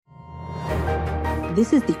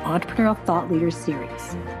This is the Entrepreneurial Thought Leaders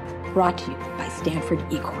Series, brought to you by Stanford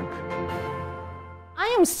eCorner.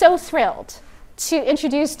 I am so thrilled to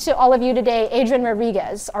introduce to all of you today Adrian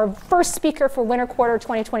Rodriguez, our first speaker for Winter Quarter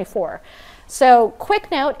 2024. So, quick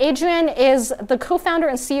note, Adrian is the co-founder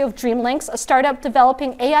and CEO of Dreamlinks, a startup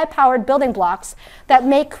developing AI-powered building blocks that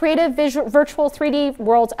make creative virtual 3D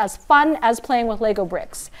worlds as fun as playing with Lego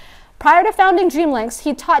bricks. Prior to founding Dreamlinks,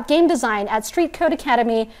 he taught game design at Street Code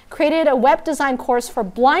Academy, created a web design course for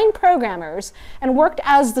blind programmers, and worked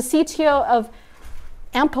as the CTO of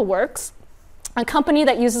AmpaWorks, a company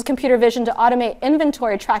that uses computer vision to automate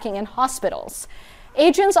inventory tracking in hospitals.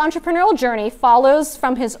 Adrian's entrepreneurial journey follows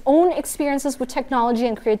from his own experiences with technology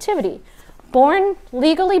and creativity. Born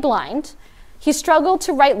legally blind, he struggled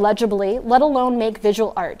to write legibly, let alone make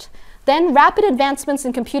visual art. Then rapid advancements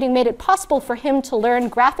in computing made it possible for him to learn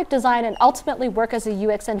graphic design and ultimately work as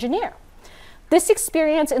a UX engineer. This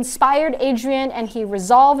experience inspired Adrian, and he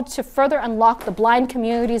resolved to further unlock the blind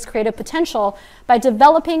community's creative potential by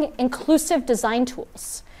developing inclusive design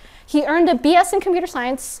tools. He earned a BS in computer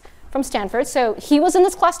science from Stanford, so he was in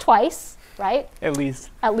this class twice, right? At least.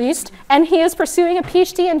 At least. And he is pursuing a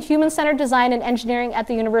PhD in human-centered design and engineering at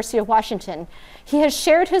the University of Washington. He has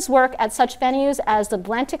shared his work at such venues as the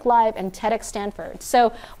Atlantic Live and TEDx Stanford.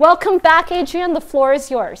 So welcome back, Adrian. The floor is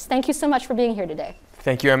yours. Thank you so much for being here today.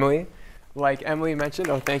 Thank you, Emily. Like Emily mentioned,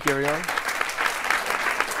 thank you, everyone.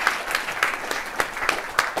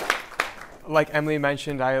 Like Emily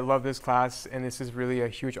mentioned, I love this class, and this is really a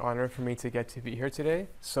huge honor for me to get to be here today.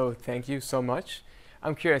 So thank you so much.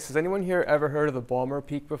 I'm curious, has anyone here ever heard of the Balmer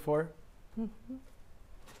Peak before? Mm-hmm.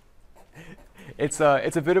 It's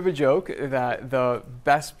a bit of a joke that the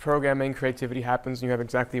best programming creativity happens when you have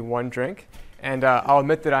exactly one drink. And I'll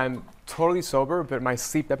admit that I'm totally sober, but my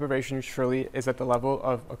sleep deprivation surely is at the level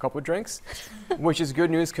of a couple drinks, which is good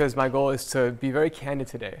news because my goal is to be very candid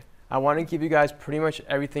today. I want to give you guys pretty much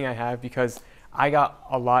everything I have because I got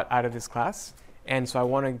a lot out of this class, and so I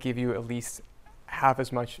want to give you at least half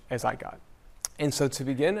as much as I got. And so to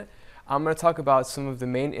begin, I'm going to talk about some of the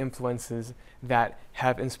main influences that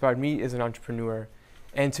have inspired me as an entrepreneur.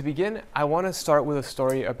 And to begin, I want to start with a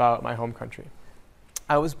story about my home country.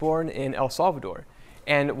 I was born in El Salvador,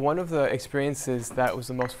 and one of the experiences that was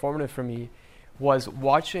the most formative for me was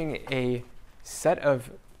watching a set of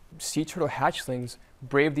sea turtle hatchlings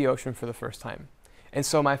brave the ocean for the first time. And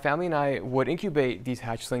so my family and I would incubate these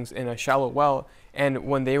hatchlings in a shallow well, and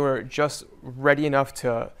when they were just ready enough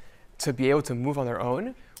to be able to move on their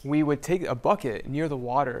own, we would take a bucket near the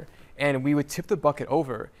water and we would tip the bucket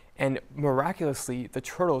over, and miraculously the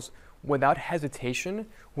turtles, without hesitation,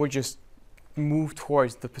 would just move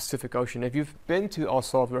towards the Pacific Ocean. If you've been to El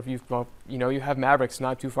Salvador, if you have Mavericks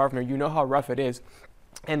not too far from here, you know how rough it is.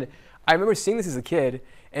 And I remember seeing this as a kid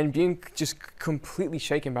and being just completely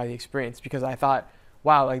shaken by the experience, because I thought,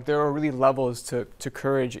 wow, like there are really levels to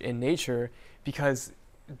courage in nature, because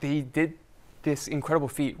they did this incredible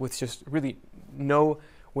feat with just really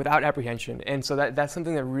without apprehension. And so that's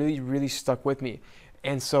something that really, really stuck with me.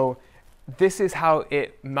 And so this is how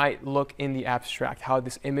it might look in the abstract, how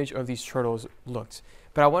this image of these turtles looked.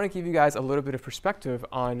 But I want to give you guys a little bit of perspective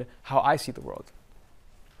on how I see the world.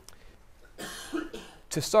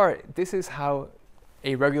 To start, this is how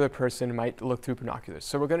a regular person might look through binoculars.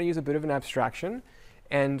 So we're going to use a bit of an abstraction.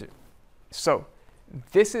 And so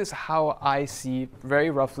this is how I see very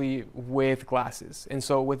roughly with glasses. And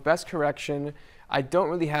so with best correction, I don't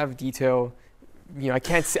really have detail. I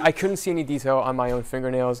couldn't see any detail on my own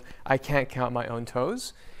fingernails. I can't count my own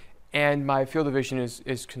toes. And my field of vision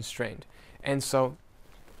is constrained. And so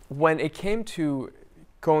when it came to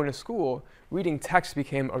going to school, reading text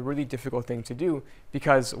became a really difficult thing to do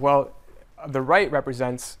because, well, the right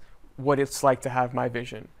represents what it's like to have my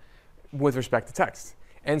vision with respect to text.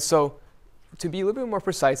 And so to be a little bit more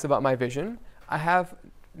precise about my vision, I have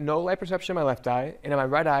no light perception in my left eye, and in my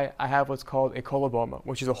right eye, I have what's called a coloboma,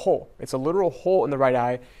 which is a hole. It's a literal hole in the right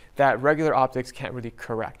eye that regular optics can't really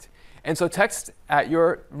correct. And so text at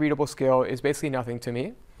your readable scale is basically nothing to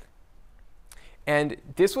me. And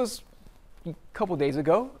this was a couple days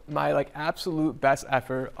ago, my absolute best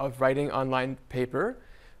effort of writing online paper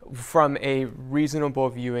from a reasonable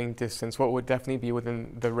viewing distance, what would definitely be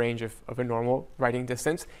within the range of a normal writing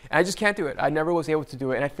distance. And I just can't do it. I never was able to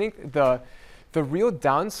do it. And I think the real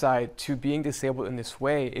downside to being disabled in this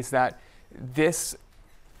way is that this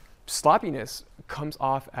sloppiness comes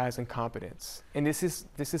off as incompetence. And this is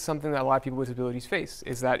something that a lot of people with disabilities face,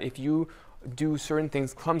 is that if you do certain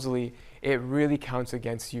things clumsily, it really counts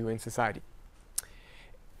against you in society.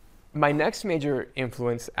 My next major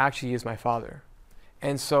influence actually is my father.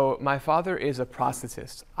 And so my father is a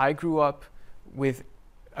prosthetist. I grew up with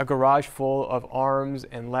a garage full of arms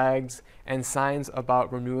and legs and signs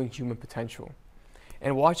about renewing human potential.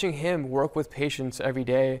 And watching him work with patients every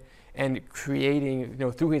day and creating,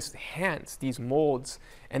 through his hands, these molds,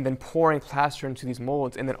 and then pouring plaster into these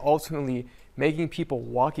molds, and then ultimately making people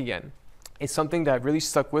walk again, is something that really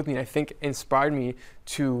stuck with me, and I think inspired me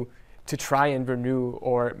to try and renew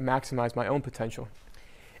or maximize my own potential.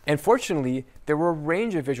 And fortunately, there were a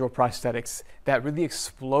range of visual prosthetics that really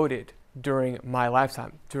exploded during my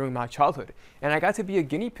lifetime, during my childhood. And I got to be a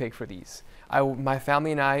guinea pig for these. My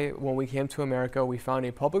family and I, when we came to America, we found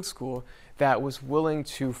a public school that was willing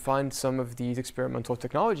to fund some of these experimental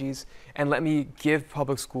technologies and let me give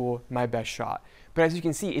public school my best shot. But as you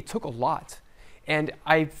can see, it took a lot. And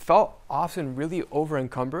I felt often really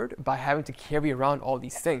over-encumbered by having to carry around all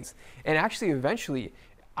these things. And actually, eventually,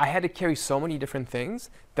 I had to carry so many different things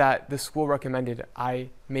that the school recommended I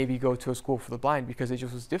maybe go to a school for the blind, because it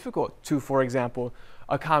just was difficult to, for example,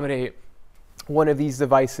 accommodate one of these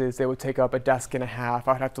devices. They would take up a desk and a half.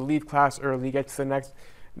 I would have to leave class early, get to the next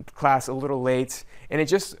class a little late. And it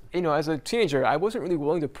just, as a teenager, I wasn't really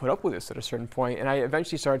willing to put up with this at a certain point, and I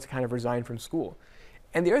eventually started to kind of resign from school.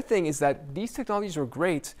 And the other thing is that these technologies were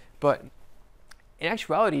great, but in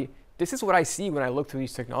actuality, this is what I see when I look through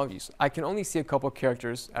these technologies. I can only see a couple of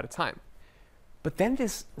characters at a time. But then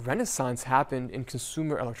this renaissance happened in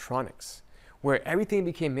consumer electronics, where everything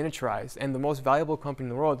became miniaturized, and the most valuable company in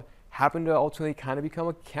the world happened to ultimately kind of become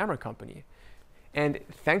a camera company. And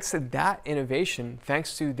thanks to that innovation,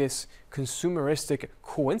 thanks to this consumeristic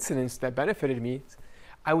coincidence that benefited me,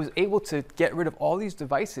 I was able to get rid of all these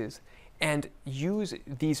devices and use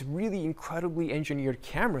these really incredibly engineered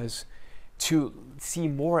cameras to see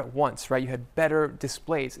more at once, right? You had better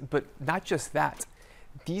displays, but not just that.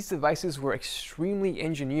 These devices were extremely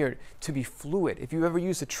engineered to be fluid. If you ever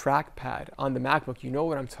used a trackpad on the MacBook, you know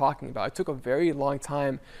what I'm talking about. It took a very long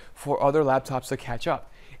time for other laptops to catch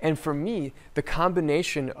up. And for me, the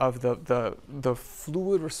combination of the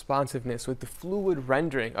fluid responsiveness with the fluid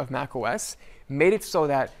rendering of macOS made it so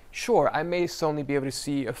that, sure, I may still only be able to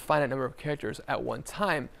see a finite number of characters at one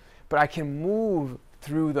time, but I can move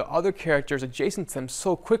through the other characters adjacent to them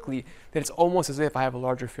so quickly that it's almost as if I have a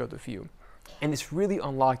larger field of view. And this really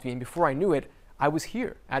unlocked me, and before I knew it, I was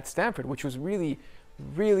here at Stanford, which was really,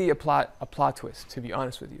 really a plot twist, to be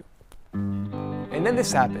honest with you. And then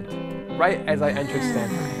this happened, right as I entered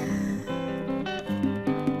Stanford.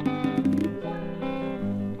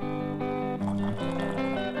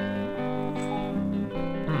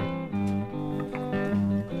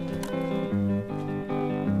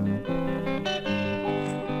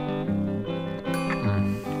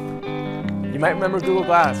 You might remember Google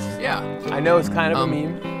Glass. Yeah. I know it's kind of a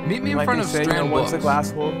meme. Meet me in front of Strand once a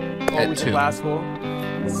glass hole, always a glass hole.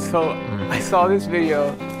 So I saw this video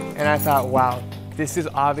and I thought, wow, this is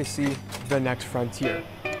obviously the next frontier.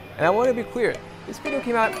 And I want to be clear, this video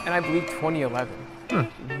came out in, I believe,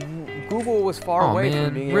 2011. Google was far away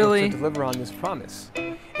from being able to deliver on this promise.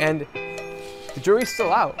 And the jury's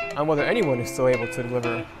still out on whether anyone is still able to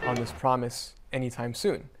deliver on this promise anytime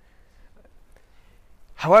soon.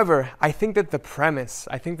 However, I think that the premise,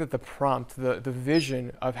 I think that the prompt, the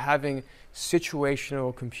vision of having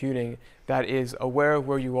situational computing that is aware of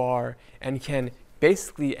where you are and can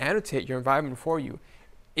basically annotate your environment for you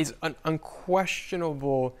is an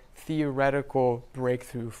unquestionable theoretical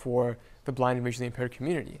breakthrough for the blind and visually impaired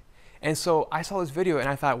community. And so I saw this video and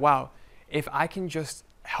I thought, wow, if I can just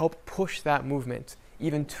help push that movement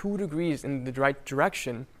even 2 degrees in the right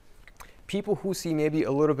direction, people who see maybe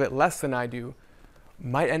a little bit less than I do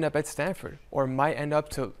might end up at Stanford, or might end up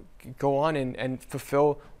to go on and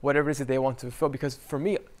fulfill whatever it is that they want to fulfill. Because for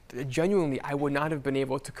me, genuinely, I would not have been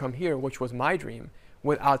able to come here, which was my dream,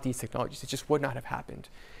 without these technologies. It just would not have happened.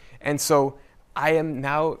 And so I am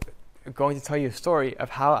now going to tell you a story of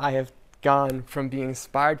how I have gone from being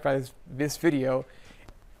inspired by this video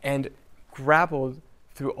and grappled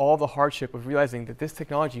through all the hardship of realizing that this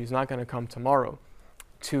technology is not going to come tomorrow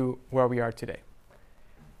to where we are today.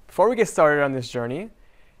 Before we get started on this journey,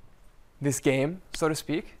 this game, so to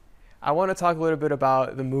speak, I want to talk a little bit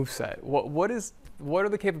about the moveset. What are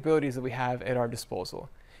the capabilities that we have at our disposal?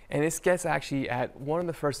 And this gets actually at one of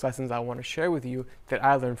the first lessons I want to share with you that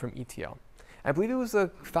I learned from ETL. I believe it was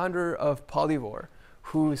the founder of Polyvore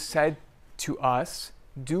who said to us,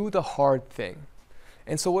 do the hard thing.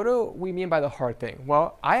 And so what do we mean by the hard thing?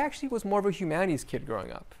 Well, I actually was more of a humanities kid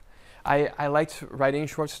growing up. I liked writing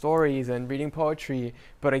short stories and reading poetry,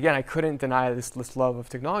 but again, I couldn't deny this love of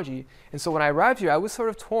technology. And so when I arrived here, I was sort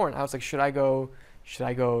of torn. I was like, should I go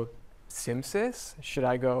SimSys? Should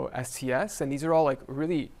I go STS? And these are all like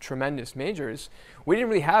really tremendous majors. We didn't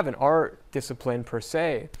really have an art discipline per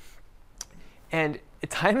se. And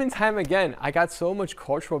time again, I got so much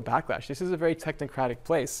cultural backlash. This is a very technocratic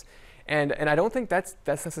place. And I don't think that's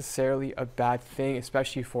necessarily a bad thing,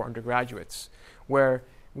 especially for undergraduates, where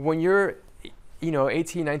when you're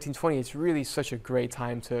 18, 19, 20, it's really such a great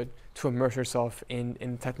time to immerse yourself in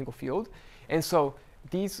the technical field. And so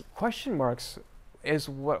these question marks is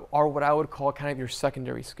what I would call kind of your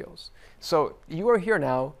secondary skills. So you are here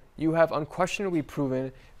now, you have unquestionably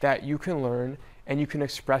proven that you can learn and you can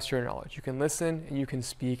express your knowledge. You can listen and you can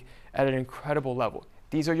speak at an incredible level.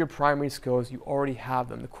 These are your primary skills, you already have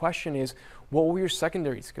them. The question is, what will your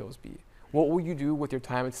secondary skills be? What will you do with your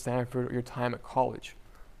time at Stanford or your time at college?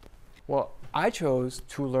 Well, I chose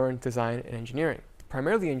to learn design and engineering,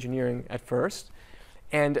 primarily engineering at first.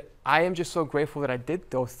 And I am just so grateful that I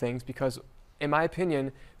did those things because, in my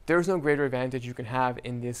opinion, there's no greater advantage you can have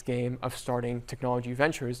in this game of starting technology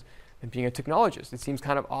ventures than being a technologist. It seems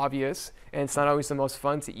kind of obvious, and it's not always the most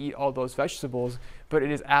fun to eat all those vegetables, but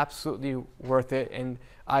it is absolutely worth it. And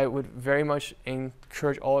I would very much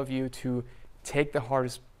encourage all of you to take the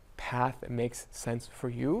hardest path that makes sense for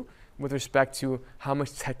you with respect to how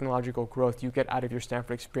much technological growth you get out of your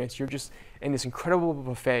Stanford experience. You're just in this incredible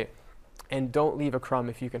buffet, and don't leave a crumb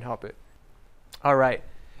if you can help it. All right,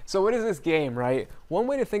 so what is this game, right? One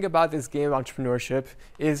way to think about this game of entrepreneurship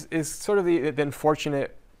is sort of the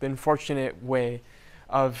unfortunate way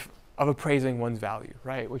of appraising one's value,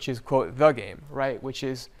 right? Which is, quote, the game, right? Which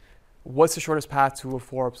is, what's the shortest path to a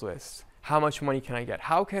Forbes list? How much money can I get?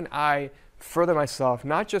 How can I further myself,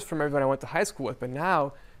 not just from everyone I went to high school with, but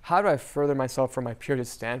now, how do I further myself from my peers at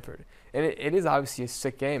Stanford? And it is obviously a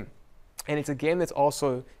sick game. And it's a game that's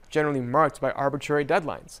also generally marked by arbitrary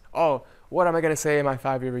deadlines. Oh, what am I going to say in my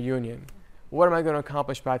 5-year reunion? What am I going to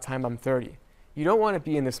accomplish by the time I'm 30? You don't want to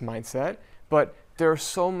be in this mindset, but there are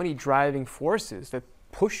so many driving forces that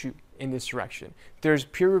push you in this direction. There's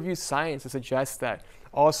peer-reviewed science that suggests that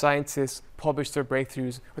all scientists publish their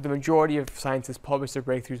breakthroughs, or the majority of scientists publish their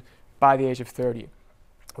breakthroughs by the age of 30.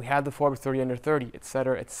 We have the Forbes 30 under 30, et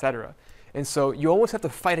cetera, et cetera. And so you almost have to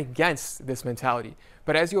fight against this mentality.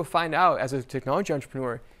 But as you'll find out as a technology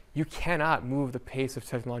entrepreneur, you cannot move the pace of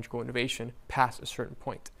technological innovation past a certain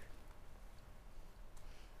point.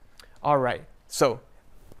 All right, so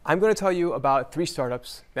I'm going to tell you about 3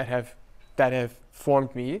 startups that have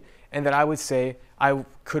formed me and that I would say I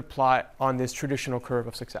could plot on this traditional curve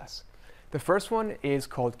of success. The first one is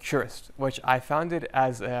called Curist, which I co-founded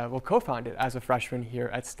as a freshman here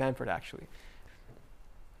at Stanford, actually.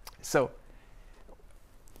 So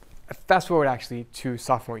fast forward actually to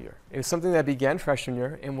sophomore year. It was something that began freshman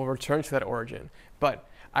year and will return to that origin. But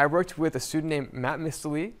I worked with a student named Matt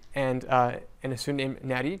Mistely and a student named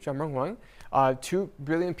Natty Jamrong Wang, 2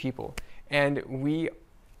 brilliant people. And we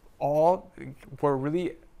all were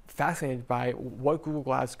really fascinated by what Google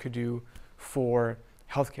Glass could do for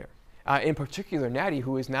healthcare. In particular, Natty,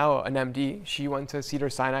 who is now an MD, she went to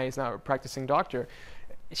Cedars-Sinai, is now a practicing doctor.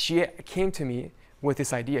 She came to me with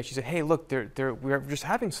this idea. She said, hey, look, we're just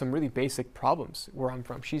having some really basic problems where I'm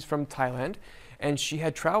from. She's from Thailand, and she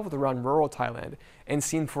had traveled around rural Thailand and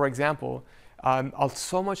seen, for example,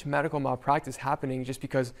 so much medical malpractice happening just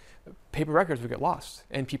because paper records would get lost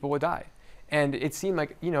and people would die. And it seemed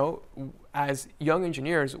like, as young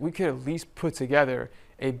engineers, we could at least put together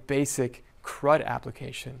a basic CRUD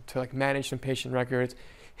application to manage some patient records,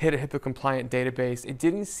 hit a HIPAA compliant database. It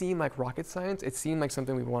didn't seem like rocket science. It seemed like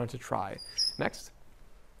something we wanted to try. Next.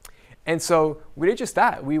 And so we did just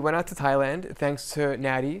that. We went out to Thailand thanks to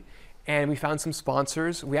Natty, and we found some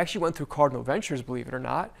sponsors. We actually went through Cardinal Ventures, believe it or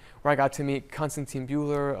not, where I got to meet Konstantin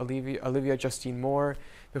Buehler, Olivia Justine Moore,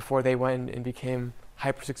 before they went and became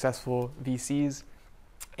hyper successful VCs.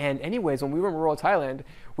 And anyways, when we were in rural Thailand,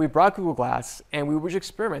 we brought Google Glass and we were just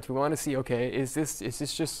experimenting. We wanted to see, okay, is this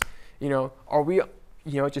just, are we,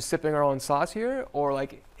 just sipping our own sauce here? Or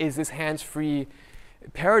is this hands-free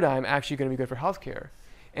paradigm actually going to be good for healthcare?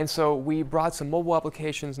 And so we brought some mobile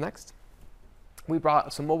applications next. We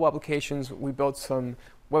brought some mobile applications, we built some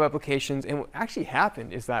web applications, and what actually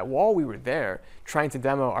happened is that while we were there trying to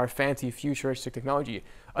demo our fancy futuristic technology,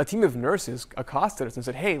 a team of nurses accosted us and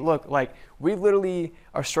said, hey, look, we literally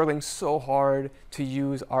are struggling so hard to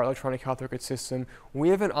use our electronic health record system. We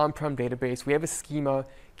have an on-prem database, we have a schema.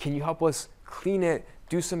 Can you help us clean it,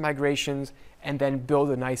 do some migrations, and then build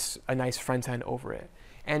a nice front end over it?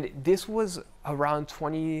 And this was around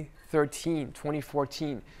 2013,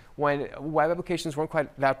 2014, when web applications weren't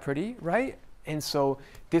quite that pretty, right? And so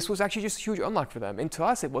this was actually just a huge unlock for them. And to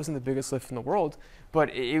us, it wasn't the biggest lift in the world,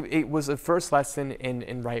 but it was a first lesson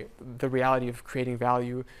in the reality of creating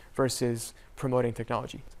value versus promoting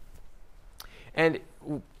technology. And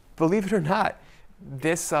believe it or not,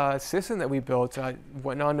 this system that we built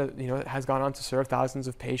went on to, has gone on to serve thousands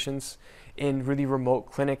of patients in really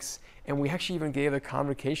remote clinics. And we actually even gave a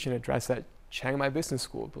convocation address at Chiang Mai Business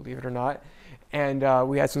School, believe it or not. And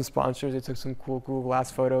we had some sponsors. They took some cool Google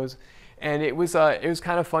Glass photos. And it was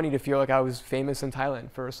kind of funny to feel like I was famous in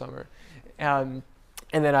Thailand for a summer. And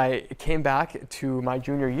then I came back to my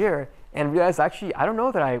junior year and realized, actually, I don't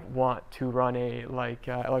know that I want to run a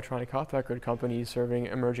electronic health record company serving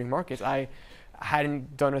emerging markets. I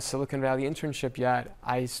hadn't done a Silicon Valley internship yet.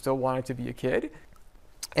 I still wanted to be a kid.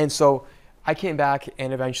 And so I came back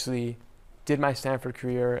and eventually did my Stanford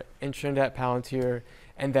career, interned at Palantir,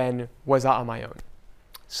 and then was out on my own.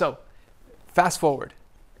 So fast forward,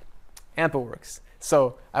 AmpaWorks.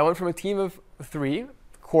 So I went from a team of 3,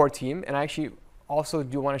 core team, and I actually also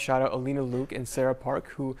do want to shout out Alina Luke and Sarah Park,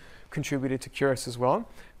 who contributed to Curious as well.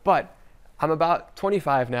 But I'm about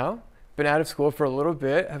 25 now, been out of school for a little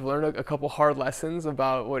bit, have learned a couple hard lessons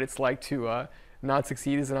about what it's like to not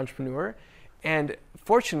succeed as an entrepreneur. And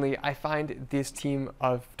fortunately, I find this team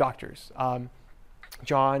of doctors.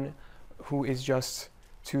 John, who is just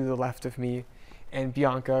to the left of me, and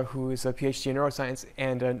Bianca, who is a PhD in neuroscience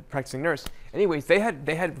and a practicing nurse. Anyways, they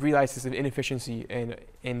had realized this inefficiency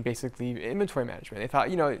in basically inventory management. They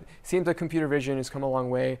thought, it seems like computer vision has come a long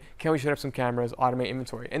way. Can we set up some cameras, automate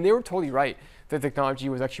inventory? And they were totally right. The technology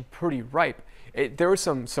was actually pretty ripe. There were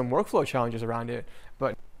some workflow challenges around it,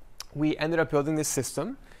 but we ended up building this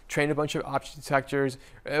system, trained a bunch of object detectors.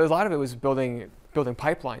 A lot of it was building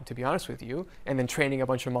pipeline, to be honest with you, and then training a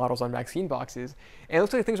bunch of models on vaccine boxes. And it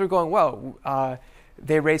looks like things were going well.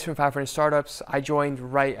 They raised from 500 startups. I joined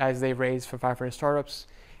right as they raised from 500 startups.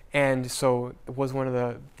 And so it was one of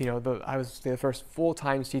I was the first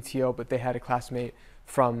full-time CTO, but they had a classmate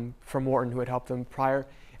from Wharton who had helped them prior.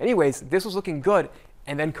 Anyways, this was looking good,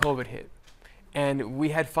 and then COVID hit. And we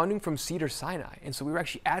had funding from Cedars-Sinai. And so we were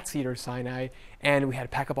actually at Cedars-Sinai, and we had to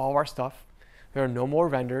pack up all of our stuff. There are no more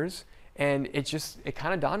vendors. And it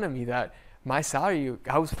kind of dawned on me that my salary,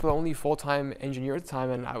 I was the only full-time engineer at the time,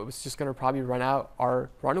 and I was just going to probably run out our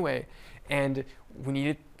runway. And I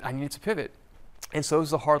needed to pivot. And so it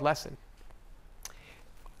was a hard lesson.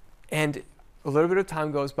 And a little bit of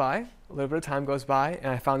time goes by, and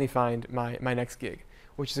I finally find my next gig,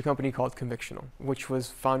 which is a company called Convictional, which was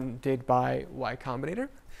funded by Y Combinator.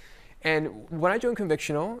 And when I joined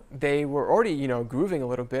Convictional, they were already, grooving a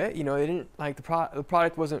little bit. They didn't the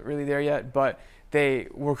product wasn't really there yet, but they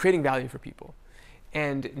were creating value for people.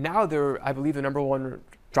 And now they're, I believe, the #1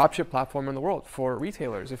 dropship platform in the world for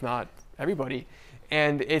retailers, if not everybody.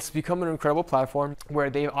 And it's become an incredible platform where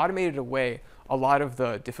they've automated away a lot of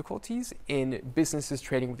the difficulties in businesses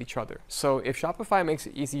trading with each other. So if Shopify makes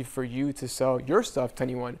it easy for you to sell your stuff to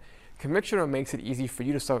anyone, Convictional makes it easy for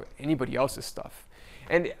you to sell anybody else's stuff.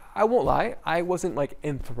 And I won't lie, I wasn't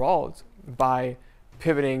enthralled by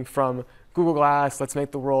pivoting from Google Glass, let's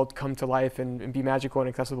make the world come to life and be magical and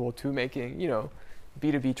accessible, to making,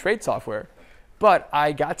 B2B trade software. But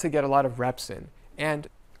I got to get a lot of reps in, and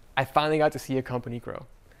I finally got to see a company grow.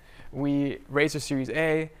 We raised a Series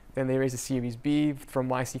A, then they raised a Series B from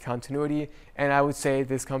YC Continuity, and I would say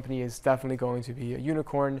this company is definitely going to be a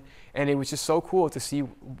unicorn. And it was just so cool to see,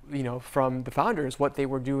 from the founders what they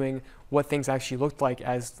were doing, what things actually looked like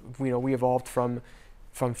as we evolved from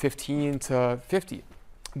 15 to 50.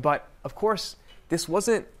 But of course, this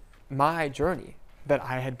wasn't my journey that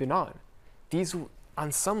I had been on. These,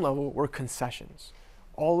 on some level, were concessions.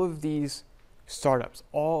 All of these startups,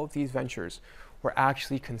 all of these ventures were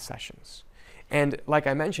actually concessions. And like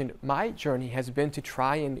I mentioned, my journey has been to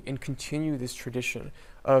try and continue this tradition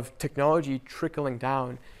of technology trickling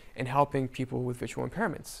down and helping people with visual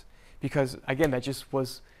impairments. Because again,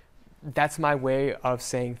 that's my way of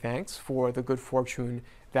saying thanks for the good fortune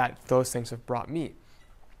that those things have brought me.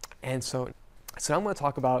 And so I'm going to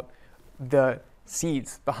talk about the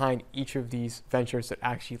seeds behind each of these ventures that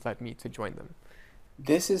actually led me to join them.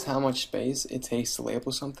 This is how much space it takes to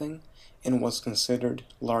label something in what's considered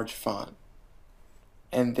large font.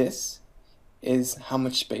 And this is how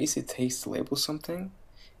much space it takes to label something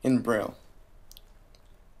in Braille.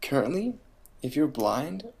 Currently, if you're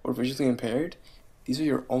blind or visually impaired, these are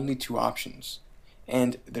your only 2 options,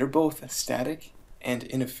 and they're both static and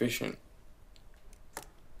inefficient.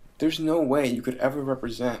 There's no way you could ever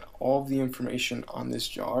represent all of the information on this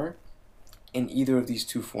jar in either of these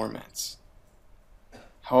 2 formats.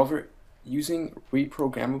 However, using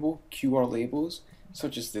reprogrammable QR labels,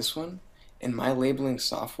 such as this one, In my labeling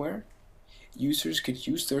software, users could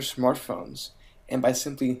use their smartphones and by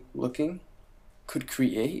simply looking, could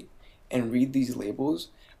create and read these labels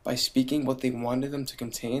by speaking what they wanted them to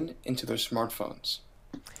contain into their smartphones.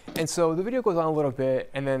 And so the video goes on a little bit,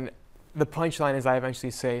 and then the punchline is I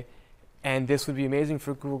eventually say, and this would be amazing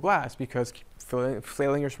for Google Glass because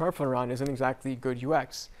flailing your smartphone around isn't exactly good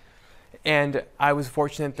UX. And I was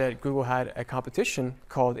fortunate that Google had a competition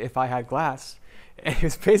called If I Had Glass. And it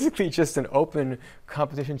was basically just an open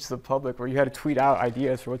competition to the public where you had to tweet out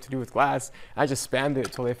ideas for what to do with Glass. I just spammed it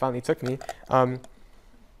until they finally took me.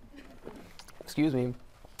 Excuse me.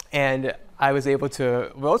 And I was able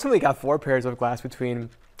to, we ultimately got 4 pairs of Glass between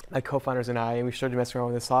my co-founders and I, and we started messing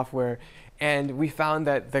around with the software. And we found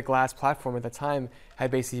that the Glass platform at the time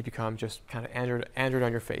had basically become just kind of Android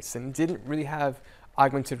on your face and didn't really have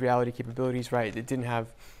augmented reality capabilities, right? It didn't have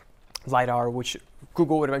LiDAR, which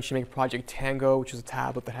Google would eventually make Project Tango, which was a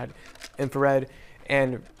tablet that had infrared.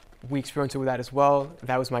 And we experimented with that as well.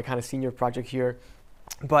 That was my kind of senior project here.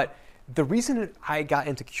 But the reason I got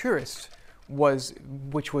into Curist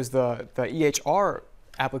which was the EHR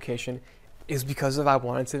application, is because I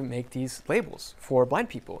wanted to make these labels for blind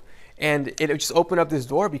people. And it just opened up this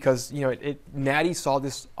door because, you know, Natty saw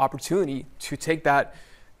this opportunity to take that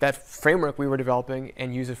framework we were developing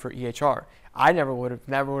and use it for EHR. I never would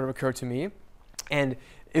have occurred to me. And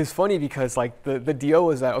it was funny because like the deal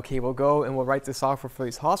was that, okay, we'll go and we'll write the software for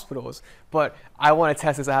these hospitals, but I want to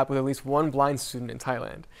test this app with at least one blind student in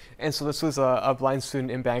Thailand. And so this was a blind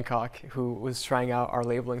student in Bangkok who was trying out our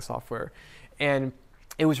labeling software. And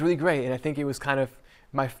it was really great. And I think it was kind of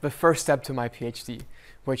the first step to my PhD,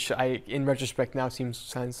 which in retrospect now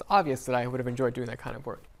sounds obvious that I would have enjoyed doing that kind of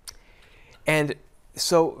work. And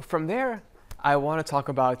so from there, I want to talk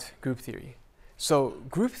about group theory. So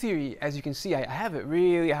group theory, as you can see, I have it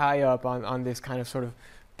really high up on this kind of sort of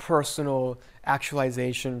personal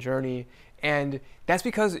actualization journey. And that's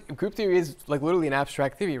because group theory is like literally an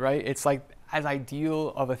abstract theory, right? It's like as ideal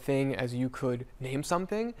of a thing as you could name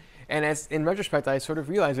something. And as in retrospect, I sort of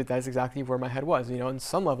realized that that's exactly where my head was. You know, on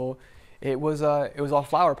some level, it was all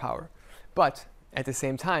flower power. But at the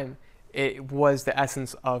same time, it was the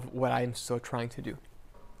essence of what I'm still trying to do.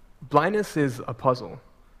 Blindness is a puzzle,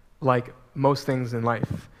 like most things in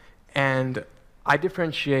life. And I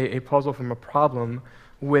differentiate a puzzle from a problem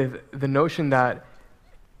with the notion that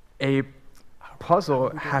a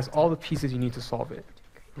puzzle has all the pieces you need to solve it,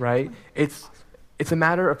 right? It's a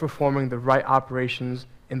matter of performing the right operations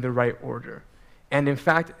in the right order. And in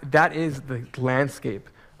fact, that is the landscape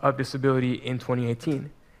of disability in 2018.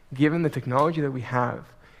 Given the technology that we have,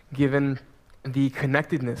 given the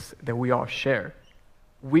connectedness that we all share,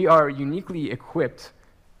 we are uniquely equipped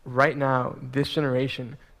right now, this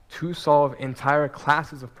generation, to solve entire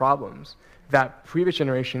classes of problems that previous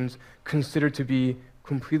generations considered to be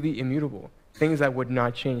completely immutable, things that would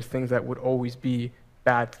not change, things that would always be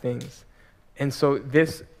bad things. And so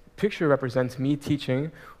this picture represents me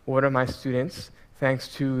teaching one of my students, thanks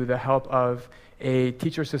to the help of a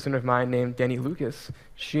teacher assistant of mine named Denny Lucas.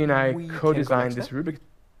 She and I co-designed this rubric.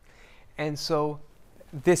 And so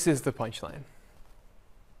this is the punchline.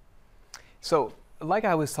 So like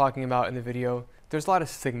I was talking about in the video, there's a lot of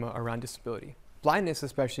stigma around disability. Blindness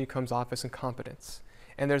especially comes off as incompetence.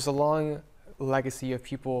 And there's a long legacy of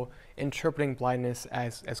people interpreting blindness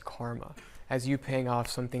as karma, as you paying off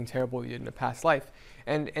something terrible you did in a past life.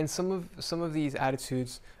 And some of these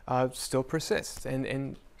attitudes still persist,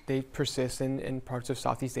 and they persist in parts of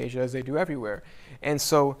Southeast Asia as they do everywhere. And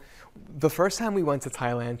so the first time we went to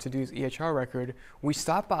Thailand to do this EHR record, we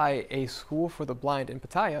stopped by a school for the blind in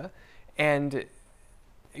Pattaya, and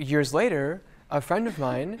years later, a friend of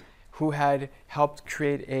mine who had helped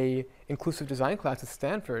create a inclusive design class at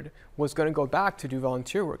Stanford was going to go back to do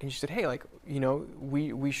volunteer work. And she said, hey, like, you know,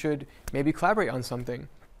 we should maybe collaborate on something.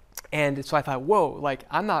 And so I thought, whoa, like,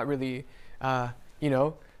 I'm not really, you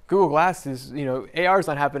know, Google Glass is, you know, AR is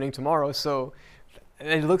not happening tomorrow. So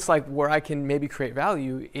it looks like where I can maybe create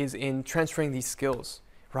value is in transferring these skills,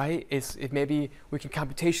 right? If maybe we can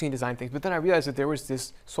computationally design things. But then I realized that there was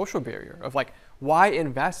this social barrier of like, why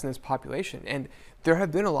invest in this population? And there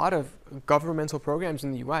have been a lot of governmental programs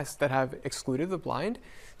in the US that have excluded the blind,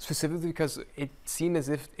 specifically because it seemed as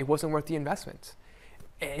if it wasn't worth the investment.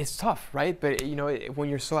 It's tough, right? But you know, when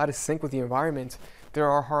you're so out of sync with the environment, there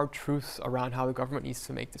are hard truths around how the government needs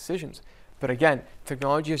to make decisions. But again,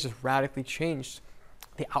 technology has just radically changed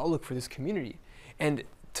the outlook for this community. And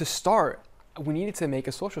to start, we needed to make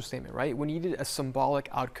a social statement, right? We needed a symbolic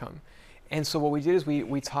outcome. And so what we did is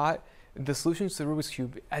we taught the solutions to the Rubik's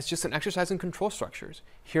Cube as just an exercise in control structures.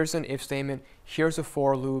 Here's an if statement, here's a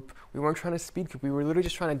for loop. We weren't trying to speed cube, we were literally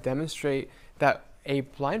just trying to demonstrate that a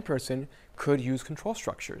blind person could use control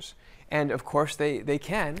structures. And of course they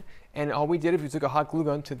can, and all we did is we took a hot glue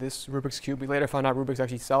gun to this Rubik's Cube. We later found out Rubik's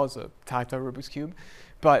actually sells a tactile Rubik's Cube,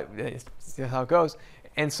 but that's how it goes.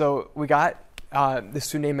 And so we got this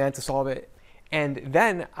student named Man to solve it. And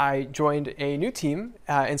then I joined a new team,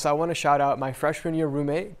 and so I want to shout out my freshman year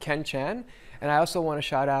roommate, Ken Chan, and I also want to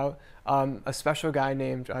shout out a special guy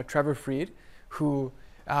named Trevor Freed, who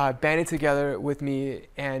banded together with me,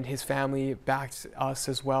 and his family backed us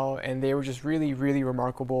as well, and they were just really, really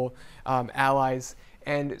remarkable allies.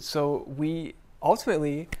 And so we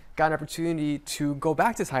ultimately got an opportunity to go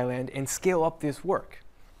back to Thailand and scale up this work.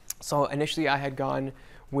 So initially I had gone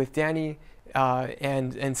with Danny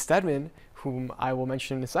and Stedman, whom I will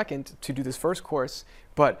mention in a second, to do this first course,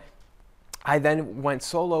 but I then went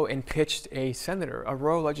solo and pitched a senator, a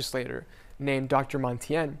royal legislator named Dr.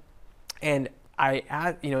 Montien, and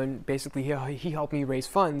and basically he helped me raise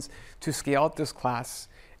funds to scale up this class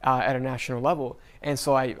at a national level. And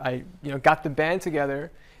so I got the band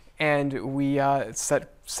together, and we set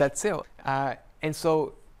sail. And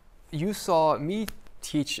so you saw me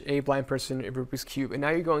teach a blind person a Rubik's Cube, and now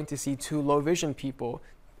you're going to see two low vision people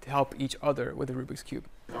to help each other with a Rubik's Cube.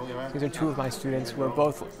 These are two of my students who are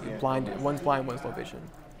both blind. One's blind, one's low vision.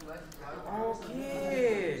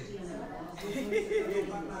 Okay.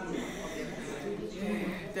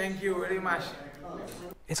 Thank you very much.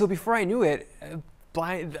 And so before I knew it,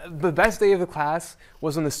 the best day of the class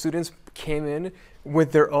was when the students came in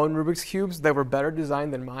with their own Rubik's Cubes that were better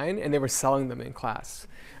designed than mine, and they were selling them in class.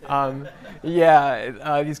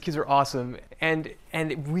 These kids are awesome, and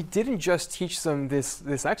we didn't just teach them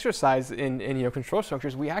this exercise in control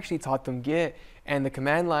structures. We actually taught them Git and the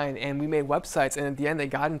command line, and we made websites. And at the end, they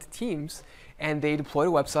got into teams, and they deployed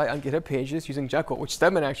a website on GitHub Pages using Jekyll, which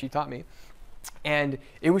Stedman actually taught me. And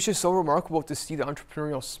it was just so remarkable to see the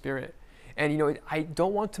entrepreneurial spirit. And I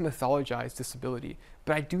don't want to mythologize disability,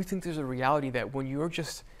 but I do think there's a reality that when you're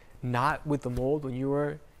just not with the mold, when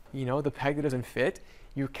you're the peg that doesn't fit,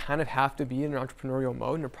 you kind of have to be in an entrepreneurial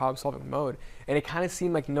mode, in a problem-solving mode. And it kind of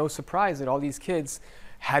seemed like no surprise that all these kids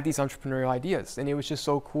had these entrepreneurial ideas. And it was just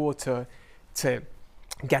so cool to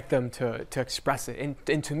get them to express it.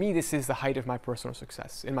 And to me, this is the height of my personal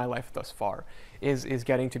success in my life thus far, is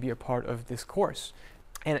getting to be a part of this course.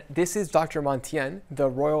 And this is Dr. Montien, the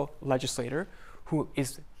royal legislator, who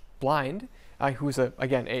is blind, who's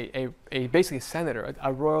basically a senator,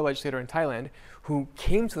 a royal legislator in Thailand, who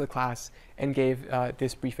came to the class and gave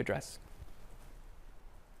this brief address.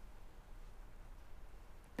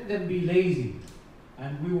 Let them be lazy,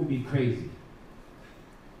 and we will be crazy.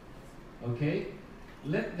 Okay?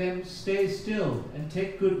 Let them stay still and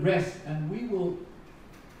take good rest, and we will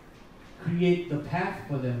create the path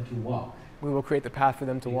for them to walk. We will create the path for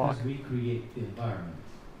them to walk. Because we create the environment.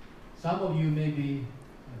 Some of you may be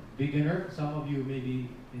beginner, some of you may be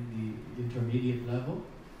in the intermediate level,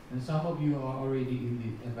 and some of you are already in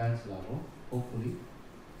the advanced level, hopefully.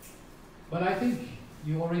 But I think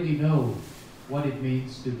you already know what it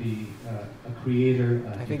means to be a creator,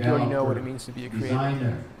 a I think you already know what it means to be a creator.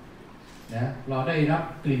 Designer.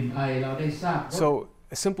 So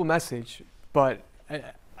a simple message, but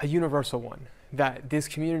a universal one, that this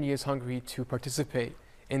community is hungry to participate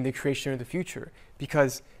in the creation of the future,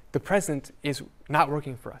 because the present is not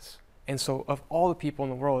working for us. And so of all the people in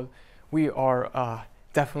the world, we are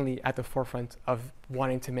definitely at the forefront of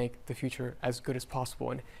wanting to make the future as good as possible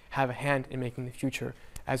and have a hand in making the future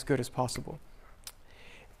as good as possible.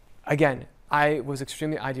 Again, I was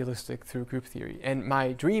extremely idealistic through group theory, and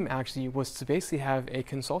my dream actually was to basically have a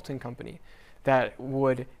consulting company that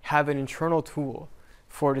would have an internal tool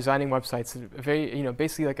for designing websites,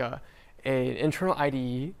 basically like an internal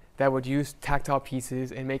IDE that would use tactile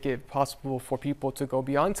pieces and make it possible for people to go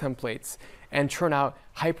beyond templates and churn out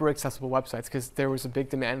hyper-accessible websites, because there was a big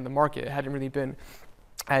demand in the market. It hadn't really been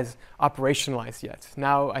as operationalized yet.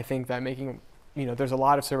 Now I think that there's a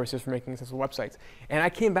lot of services for making accessible websites. And I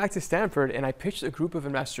came back to Stanford and I pitched a group of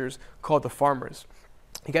investors called the Farmers.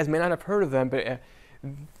 You guys may not have heard of them, but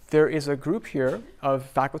there is a group here of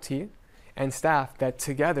faculty and staff that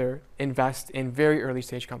together invest in very early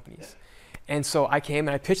stage companies. And so I came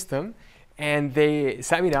and I pitched them, and they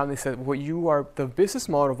sat me down and they said, the business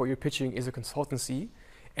model of what you're pitching is a consultancy,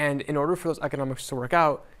 and in order for those economics to work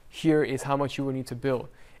out, here is how much you would need to build.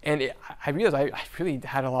 And I realized I really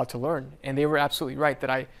had a lot to learn, and they were absolutely right that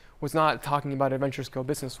I was not talking about a venture scale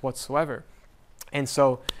business whatsoever. And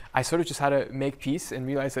so I sort of just had to make peace and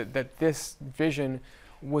realize that this vision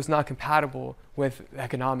was not compatible with the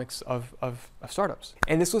economics of startups.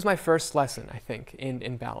 And this was my first lesson, I think,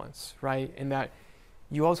 in balance, right? In that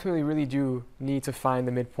you ultimately really do need to find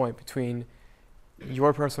the midpoint between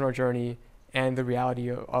your personal journey and the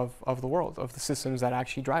reality of the world, of the systems that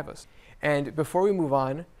actually drive us. And before we move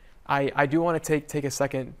on, I do want to take a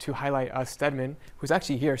second to highlight Stedman, who's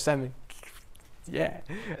actually here. Stedman, yeah.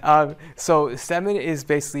 So Stedman is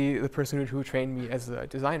basically the person who trained me as a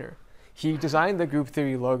designer. He designed the Group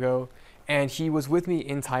Theory logo, and he was with me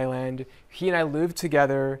in Thailand. He and I lived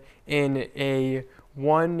together in a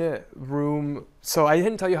one-room. So I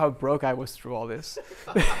didn't tell you how broke I was through all this.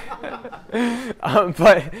 But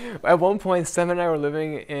at one point, Stedman and I were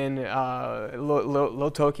living in Low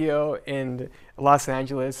Tokyo, in Los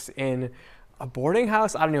Angeles, in a boarding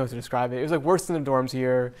house. I don't know how to describe it. It was like worse than the dorms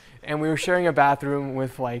here. And we were sharing a bathroom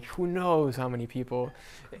with like who knows how many people.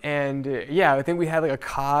 And yeah, I think we had like a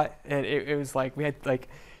cot, and it was like we had like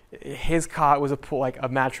his cot was like a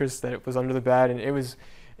mattress that was under the bed, and it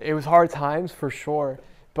was hard times for sure.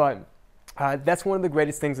 But that's one of the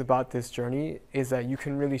greatest things about this journey, is that you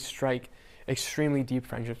can really strike extremely deep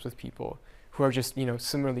friendships with people who are just,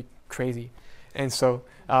 similarly crazy. And so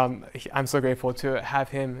I'm so grateful to have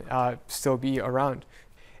him still be around.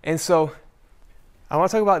 And so I want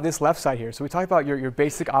to talk about this left side here. So we talked about your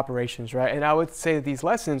basic operations, right? And I would say that these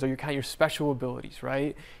lessons are your special abilities,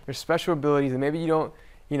 right? Your special abilities, and maybe you don't,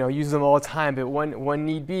 use them all the time, but when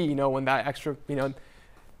need be, when that extra,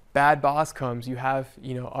 bad boss comes, you have,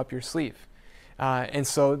 up your sleeve. And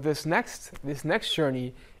so this next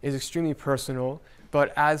journey is extremely personal,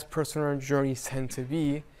 but as personal journeys tend to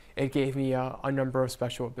be, it gave me a number of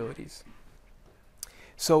special abilities.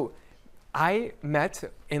 So I met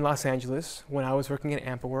in Los Angeles when I was working at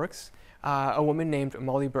AmpaWorks, a woman named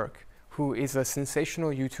Molly Burke, who is a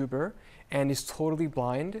sensational YouTuber and is totally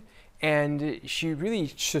blind. And she really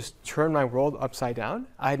just turned my world upside down.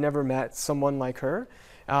 I had never met someone like her.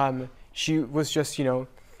 She was just,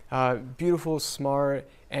 beautiful, smart,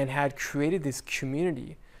 and had created this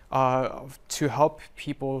community to help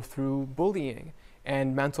people through bullying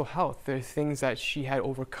and mental health. There are things that she had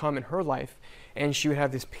overcome in her life, and she would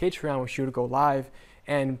have this Patreon where she would go live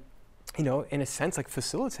and, in a sense, like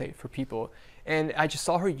facilitate for people. And I just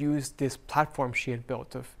saw her use this platform she had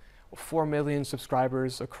built of 4 million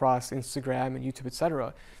subscribers across Instagram and YouTube,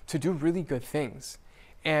 etc., to do really good things.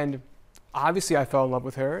 And obviously I fell in love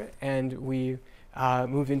with her, and we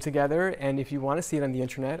moved in together. And if you want to see it on the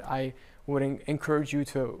internet, I would encourage you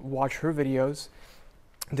to watch her videos.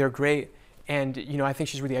 They're great. And, I think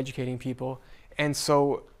she's really educating people. And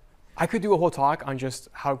so I could do a whole talk on just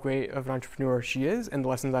how great of an entrepreneur she is and the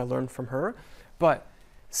lessons I learned from her. But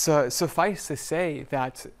suffice to say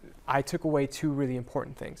that I took away 2 really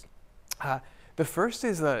important things. The first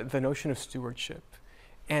is the notion of stewardship.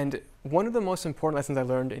 And one of the most important lessons I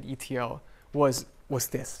learned at ETL was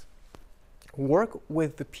this. Work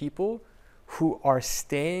with the people who are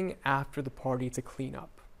staying after the party to clean up.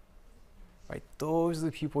 Right? Those are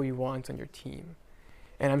the people you want on your team.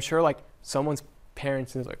 And I'm sure like someone's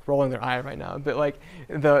parents is like rolling their eye right now, but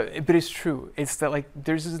but it's true. It's that like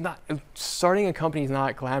starting a company is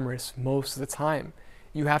not glamorous most of the time.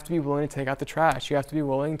 You have to be willing to take out the trash. You have to be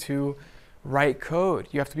willing to write code.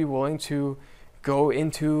 You have to be willing to go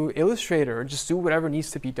into Illustrator or just do whatever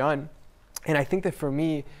needs to be done. And I think that for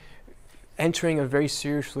me, entering a very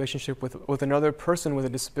serious relationship with another person with a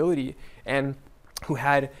disability and who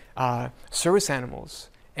had service animals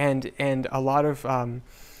and a lot of,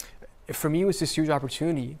 for me, it was this huge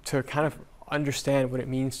opportunity to kind of understand what it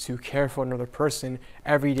means to care for another person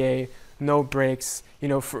every day, no breaks.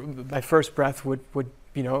 My first breath would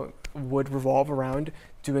revolve around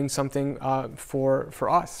doing something for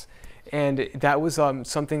us. And that was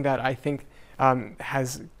something that I think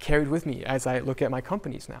has carried with me as I look at my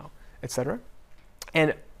companies now, etc.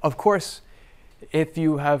 And of course, if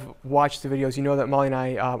you have watched the videos, you know that Molly and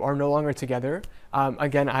I are no longer together.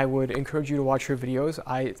 Again, I would encourage you to watch her videos.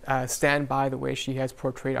 I stand by the way she has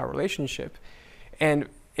portrayed our relationship. And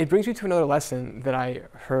it brings me to another lesson that I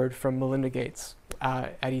heard from Melinda Gates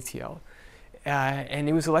at ETL. And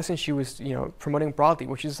it was a lesson she was promoting broadly,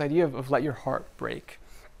 which is this idea of let your heart break.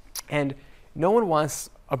 And no one wants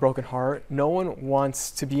a broken heart. No one wants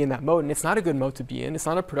to be in that mode. And it's not a good mode to be in. It's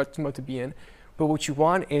not a productive mode to be in. But what you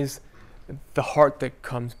want is the heart that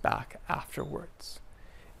comes back afterwards.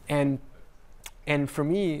 And for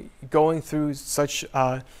me, going through such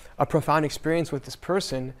a profound experience with this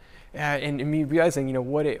person, and me realizing,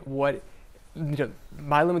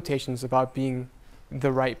 my limitations about being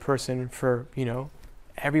the right person for,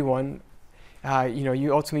 everyone,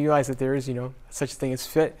 you ultimately realize that there is, such a thing as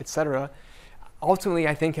fit, etc. ultimately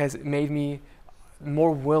I think has made me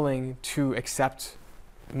more willing to accept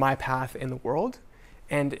my path in the world.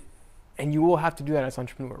 And you will have to do that as an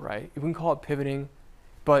entrepreneur, right? We can call it pivoting,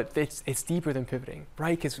 but it's deeper than pivoting,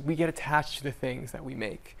 right? Because we get attached to the things that we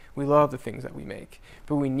make. We love the things that we make,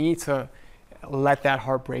 but we need to let that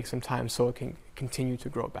heart break sometimes so it can continue to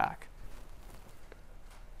grow back.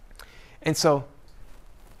 And so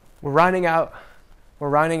we're rounding out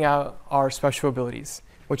our special abilities,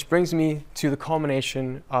 which brings me to the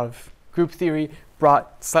culmination of group theory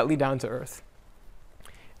brought slightly down to earth.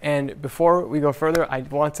 And before we go further, I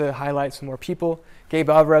want to highlight some more people. Gabe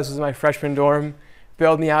Alvarez was in my freshman dorm,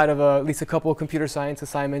 bailed me out of at least a couple of computer science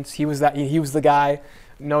assignments. He was the guy,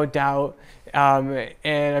 no doubt. And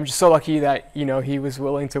I'm just so lucky that he was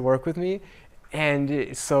willing to work with me.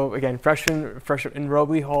 And so again, freshman in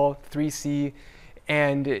Robley Hall, 3C,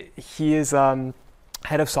 and he is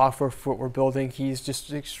head of software for what we're building. He's just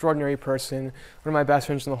an extraordinary person, one of my best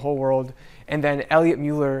friends in the whole world. And then Elliot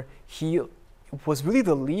Mueller, he was really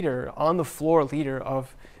the leader, on the floor leader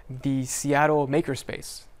of the Seattle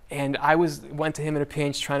makerspace. And I went to him in a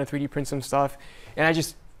pinch trying to 3D print some stuff. And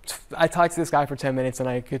I talked to this guy for 10 minutes and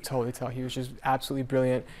I could totally tell he was just absolutely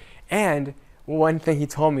brilliant. And one thing he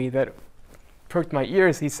told me that perked my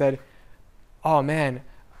ears, he said, "Oh man,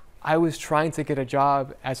 I was trying to get a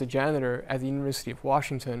job as a janitor at the University of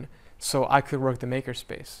Washington so I could work the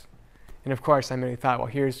makerspace." And of course, I immediately thought, well,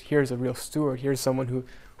 here's a real steward. Here's someone who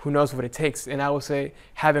knows what it takes. And I will say,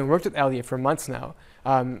 having worked with Elliot for months now,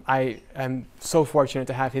 I am so fortunate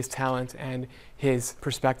to have his talent and his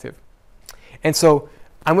perspective. And so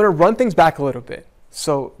I'm going to run things back a little bit.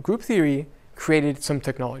 So group theory created some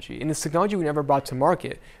technology. And this technology we never brought to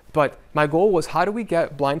market. But my goal was, how do we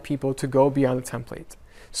get blind people to go beyond the template?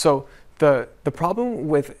 So the problem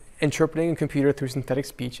with interpreting a computer through synthetic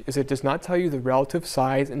speech is it does not tell you the relative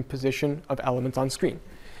size and position of elements on screen.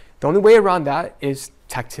 The only way around that is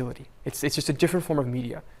tactility. It's just a different form of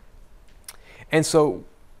media. And so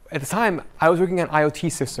at the time, I was working on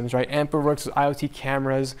IoT systems, right? Ampere works with IoT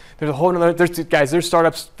cameras. There's a whole other, there's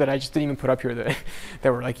startups that I just didn't even put up here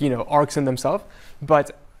that were like, arcs in themselves.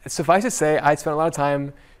 But suffice to say, I spent a lot of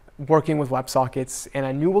time working with WebSockets, and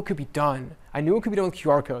I knew what could be done. I knew what could be done with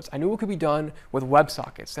QR codes. I knew what could be done with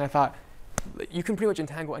WebSockets. And I thought, you can pretty much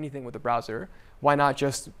entangle anything with a browser. Why not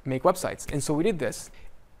just make websites? And so we did this.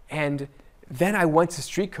 And then I went to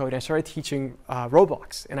street code and I started teaching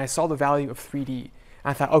Roblox, and I saw the value of 3D.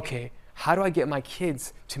 And I thought, okay, how do I get my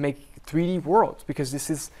kids to make 3D worlds? Because this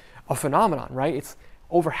is a phenomenon, right? It's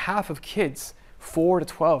over half of kids, 4 to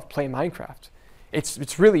 12, play Minecraft.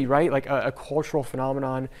 It's really, right, like a cultural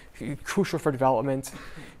phenomenon, crucial for development.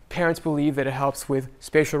 Parents believe that it helps with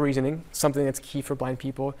spatial reasoning, something that's key for blind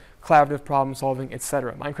people, collaborative problem solving,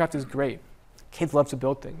 etc. Minecraft is great. Kids love to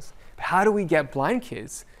build things. But how do we get blind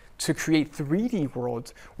kids to create 3D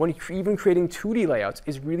worlds when even creating 2D layouts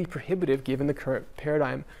is really prohibitive given the current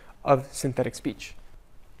paradigm of synthetic speech?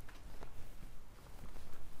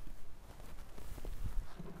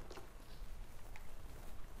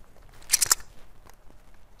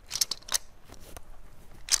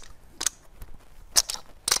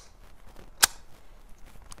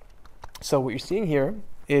 So what you're seeing here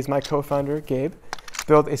is my co-founder, Gabe,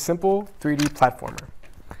 build a simple 3D platformer.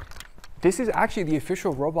 This is actually the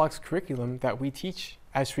official Roblox curriculum that we teach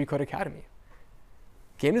as Street Code Academy.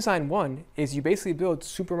 Game Design 1 is you basically build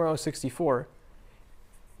Super Mario 64,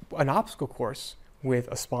 an obstacle course with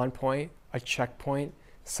a spawn point, a checkpoint,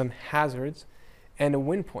 some hazards, and a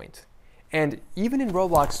win point. And even in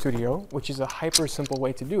Roblox Studio, which is a hyper simple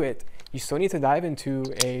way to do it, you still need to dive into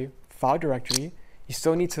a file directory. You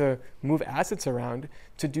still need to move assets around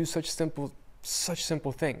to do such simple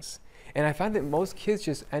things. And I find that most kids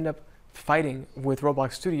just end up fighting with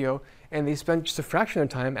Roblox Studio, and they spend just a fraction of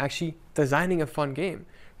their time actually designing a fun game,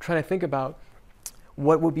 trying to think about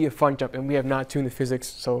what would be a fun jump. And we have not tuned the physics,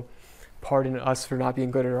 so pardon us for not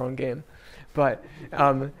being good at our own game. But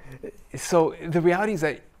so the reality is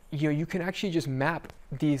that you can actually just map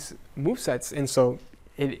these movesets, and so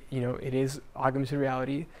it is augmented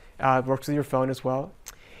reality. Works with your phone as well.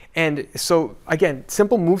 And so again,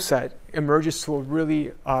 simple moveset emerges to a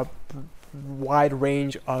really wide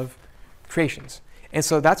range of creations. And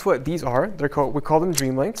so that's what these are. We call them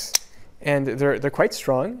Dreamlinks, and they're quite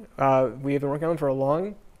strong. We have been working on them for a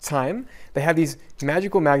long time. They have these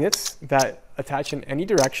magical magnets that attach in any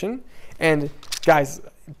direction. And guys,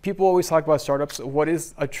 people always talk about startups. What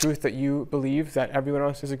is a truth that you believe that everyone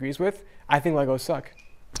else disagrees with? I think Legos suck.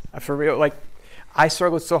 For real, like, I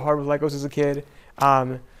struggled so hard with Legos as a kid.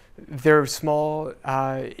 They're small.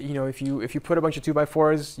 If you put a bunch of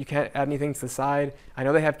 2x4s, you can't add anything to the side. I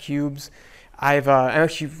know they have cubes. I'm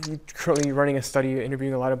actually currently running a study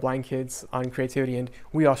interviewing a lot of blind kids on creativity, and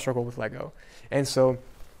we all struggle with Lego. And so,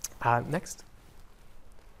 next.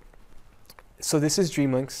 So this is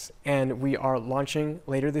Dreamlinks, and we are launching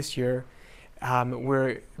later this year.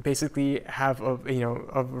 We basically have a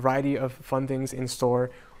variety of fun things in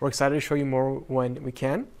store. We're excited to show you more when we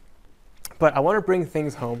can. But I want to bring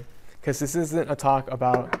things home, because this isn't a talk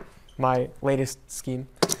about my latest scheme.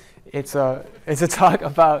 It's a talk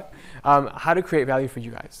about how to create value for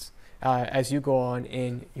you guys as you go on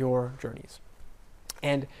in your journeys.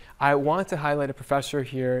 And I want to highlight a professor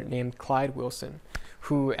here named Clyde Wilson,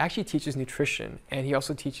 who actually teaches nutrition, and he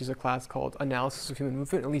also teaches a class called Analysis of Human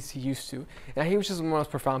Movement, at least he used to. And he was just one of the most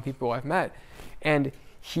profound people I've met. And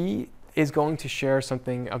he is going to share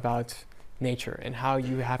something about nature and how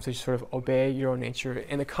you have to sort of obey your own nature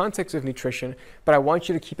in the context of nutrition. But I want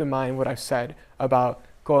you to keep in mind what I've said about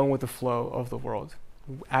going with the flow of the world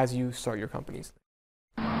as you start your companies.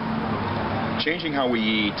 Changing how we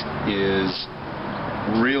eat is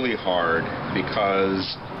really hard,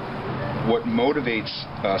 because what motivates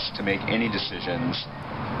us to make any decisions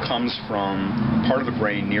comes from part of the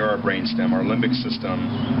brain near our brainstem, our limbic system,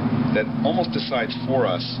 that almost decides for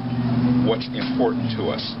us what's important to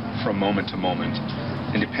us from moment to moment.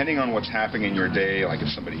 And depending on what's happening in your day, like if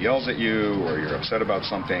somebody yells at you or you're upset about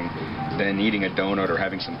something, then eating a donut or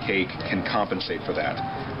having some cake can compensate for that.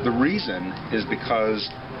 The reason is because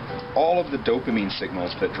all of the dopamine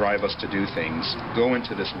signals that drive us to do things go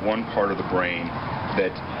into this one part of the brain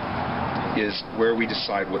that is where we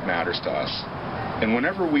decide what matters to us. And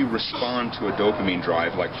whenever we respond to a dopamine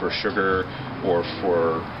drive, like for sugar or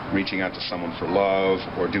for reaching out to someone for love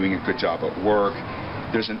or doing a good job at work,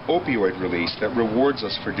 there's an opioid release that rewards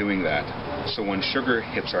us for doing that. So when sugar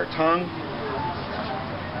hits our tongue,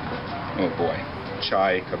 oh boy,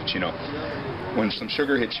 chai, cappuccino. When some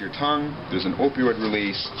sugar hits your tongue, there's an opioid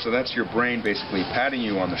release. So that's your brain basically patting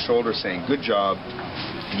you on the shoulder saying, good job,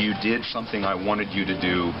 you did something I wanted you to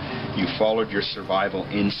do. You followed your survival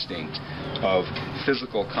instinct of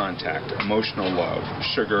physical contact, emotional love,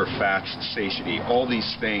 sugar, fats, satiety, all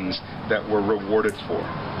these things that we're rewarded for.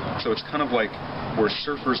 So it's kind of like we're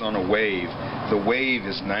surfers on a wave. The wave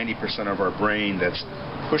is 90% of our brain that's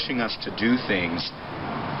pushing us to do things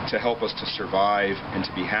to help us to survive and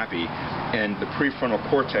to be happy. And the prefrontal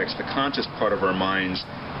cortex, the conscious part of our minds,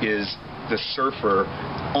 is the surfer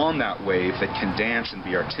on that wave that can dance and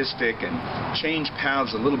be artistic and change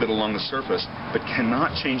paths a little bit along the surface, but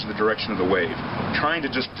cannot change the direction of the wave. Trying to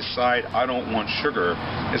just decide, I don't want sugar,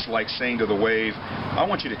 is like saying to the wave, I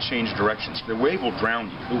want you to change directions. The wave will drown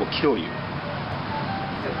you. It will kill you.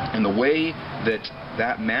 And the way that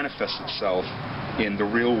that manifests itself in the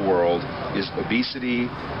real world is obesity,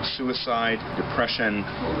 suicide, depression.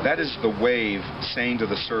 That is the wave saying to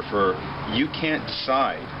the surfer, you can't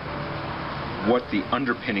decide what the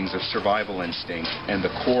underpinnings of survival instinct and the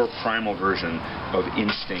core primal version of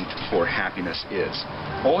instinct for happiness is.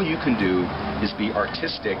 All you can do is be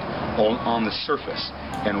artistic on the surface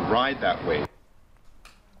and ride that wave.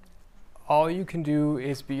 All you can do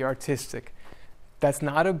is be artistic. That's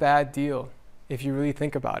not a bad deal if you really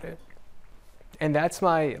think about it. And that's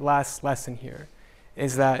my last lesson here,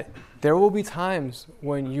 is that there will be times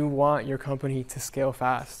when you want your company to scale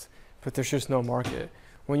fast, but there's just no market.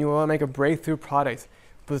 When you want to make a breakthrough product,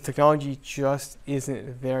 but the technology just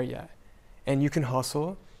isn't there yet. And you can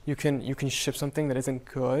hustle, you can ship something that isn't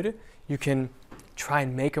good, you can try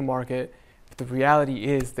and make a market, but the reality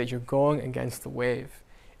is that you're going against the wave.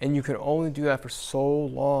 And you can only do that for so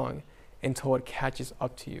long until it catches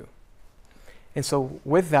up to you. And so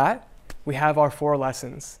with that, we have our 4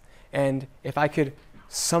 lessons. And if I could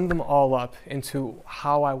sum them all up into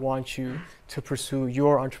how I want you to pursue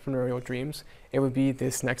your entrepreneurial dreams, it would be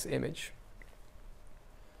this next image.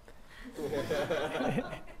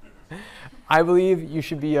 I believe you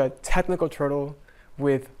should be a technical turtle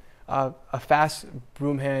with a fast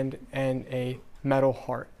broom hand and a metal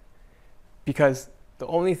heart. Because the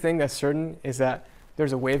only thing that's certain is that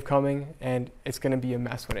there's a wave coming and it's going to be a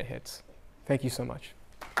mess when it hits. Thank you so much.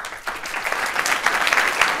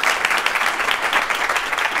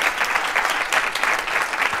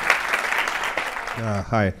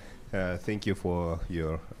 Hi, thank you for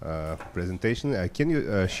your presentation. Can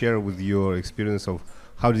you share with your experience of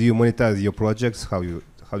how did you monetize your projects? How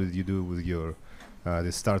did you do with your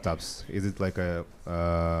the startups? Is it like a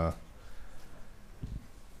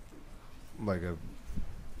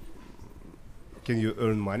can you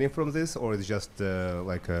earn money from this, or is it just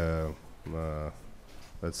like a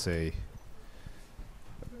let's say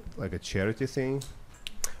like a charity thing?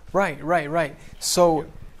 Right. So,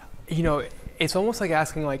 you know, it's almost like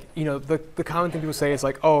asking, like, the common thing people say is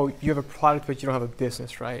like, oh, you have a product but you don't have a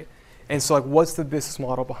business, right? And so like, what's the business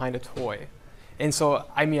model behind a toy? And so,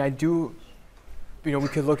 I mean, I do, we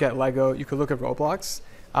could look at Lego, you could look at Roblox.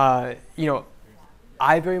 I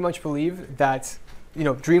very much believe that,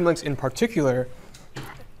 Dreamlinks in particular,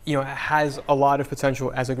 has a lot of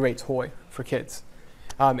potential as a great toy for kids.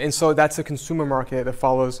 And so that's a consumer market that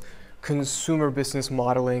follows consumer business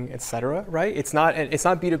modeling, et cetera, right? It's not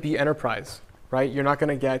B2B enterprise, right? You're not going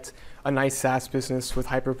to get a nice SaaS business with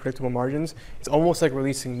hyper predictable margins. It's almost like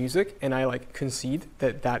releasing music, and I like concede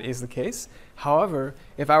that that is the case. However,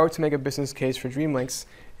 if I were to make a business case for Dreamlinks,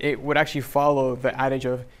 it would actually follow the adage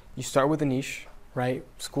of you start with a niche, right?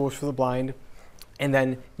 Schools for the blind, and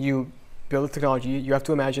then you build a technology. You have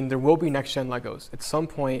to imagine there will be next-gen Legos. At some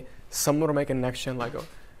point, someone will make a next-gen Lego.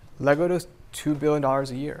 Lego does $2 billion a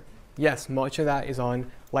year. Yes, much of that is on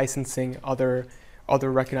licensing other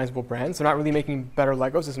recognizable brands. They're not really making better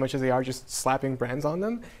Legos as much as they are just slapping brands on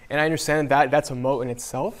them. And I understand that that's a moat in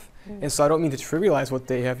itself. And so I don't mean to trivialize what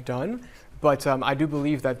they have done, but I do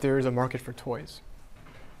believe that there is a market for toys,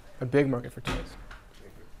 a big market for toys.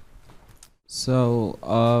 So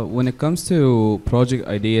when it comes to project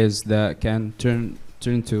ideas that can turn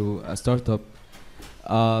to a startup,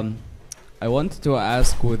 I wanted to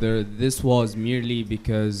ask whether this was merely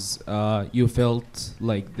because you felt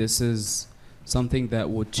like this is something that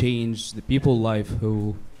would change the people's life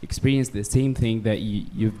who experience the same thing that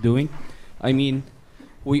you're doing. I mean,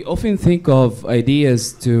 we often think of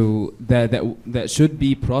ideas that should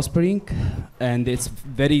be prospering, and it's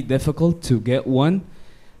very difficult to get one.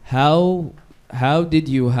 How did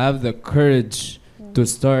you have the courage to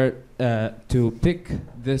start to pick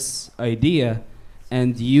this idea,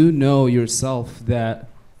 and yourself that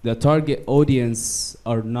the target audience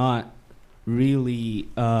are not really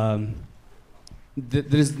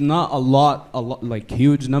there's not a lot like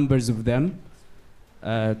huge numbers of them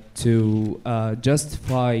to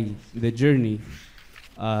justify the journey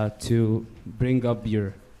to bring up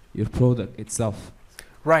your product itself?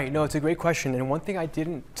 Right, no, it's a great question. And one thing I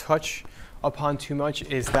didn't touch upon too much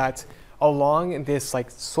is that along this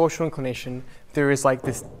like social inclination, there is like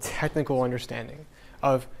this technical understanding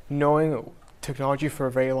of knowing technology for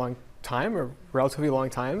a very long time, or relatively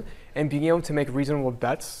long time, and being able to make reasonable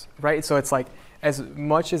bets, right? So it's like, as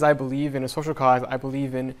much as I believe in a social cause, I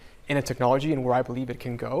believe in a technology and where I believe it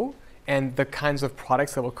can go, and the kinds of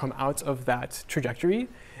products that will come out of that trajectory.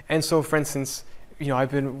 And so, for instance,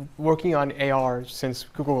 I've been working on AR since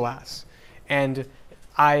Google Glass, and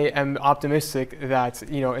I am optimistic that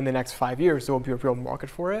in the next 5 years there will be a real market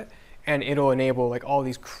for it, and it'll enable like all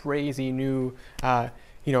these crazy new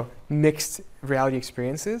mixed reality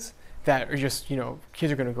experiences that are just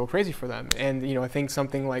kids are going to go crazy for them. And I think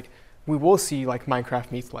something like we will see like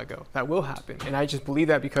Minecraft meets Lego. That will happen, and I just believe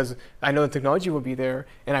that because I know the technology will be there,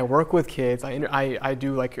 and I work with kids. I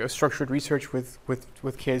do like a structured research with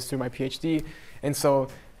kids through my PhD, and so.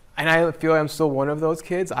 And I feel like I'm still one of those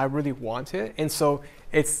kids. I really want it. And so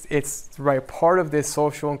it's right part of this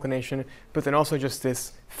social inclination, but then also just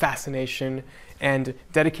this fascination and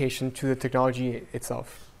dedication to the technology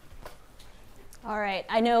itself. All right.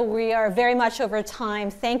 I know we are very much over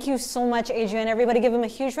time. Thank you so much, Adrian. Everybody give him a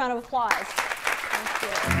huge round of applause. Thank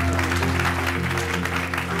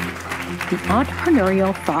you. The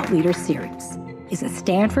Entrepreneurial Thought Leader Series is a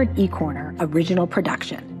Stanford eCorner original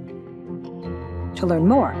production. To learn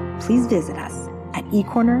more, please visit us at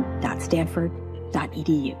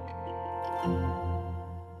ecorner.stanford.edu.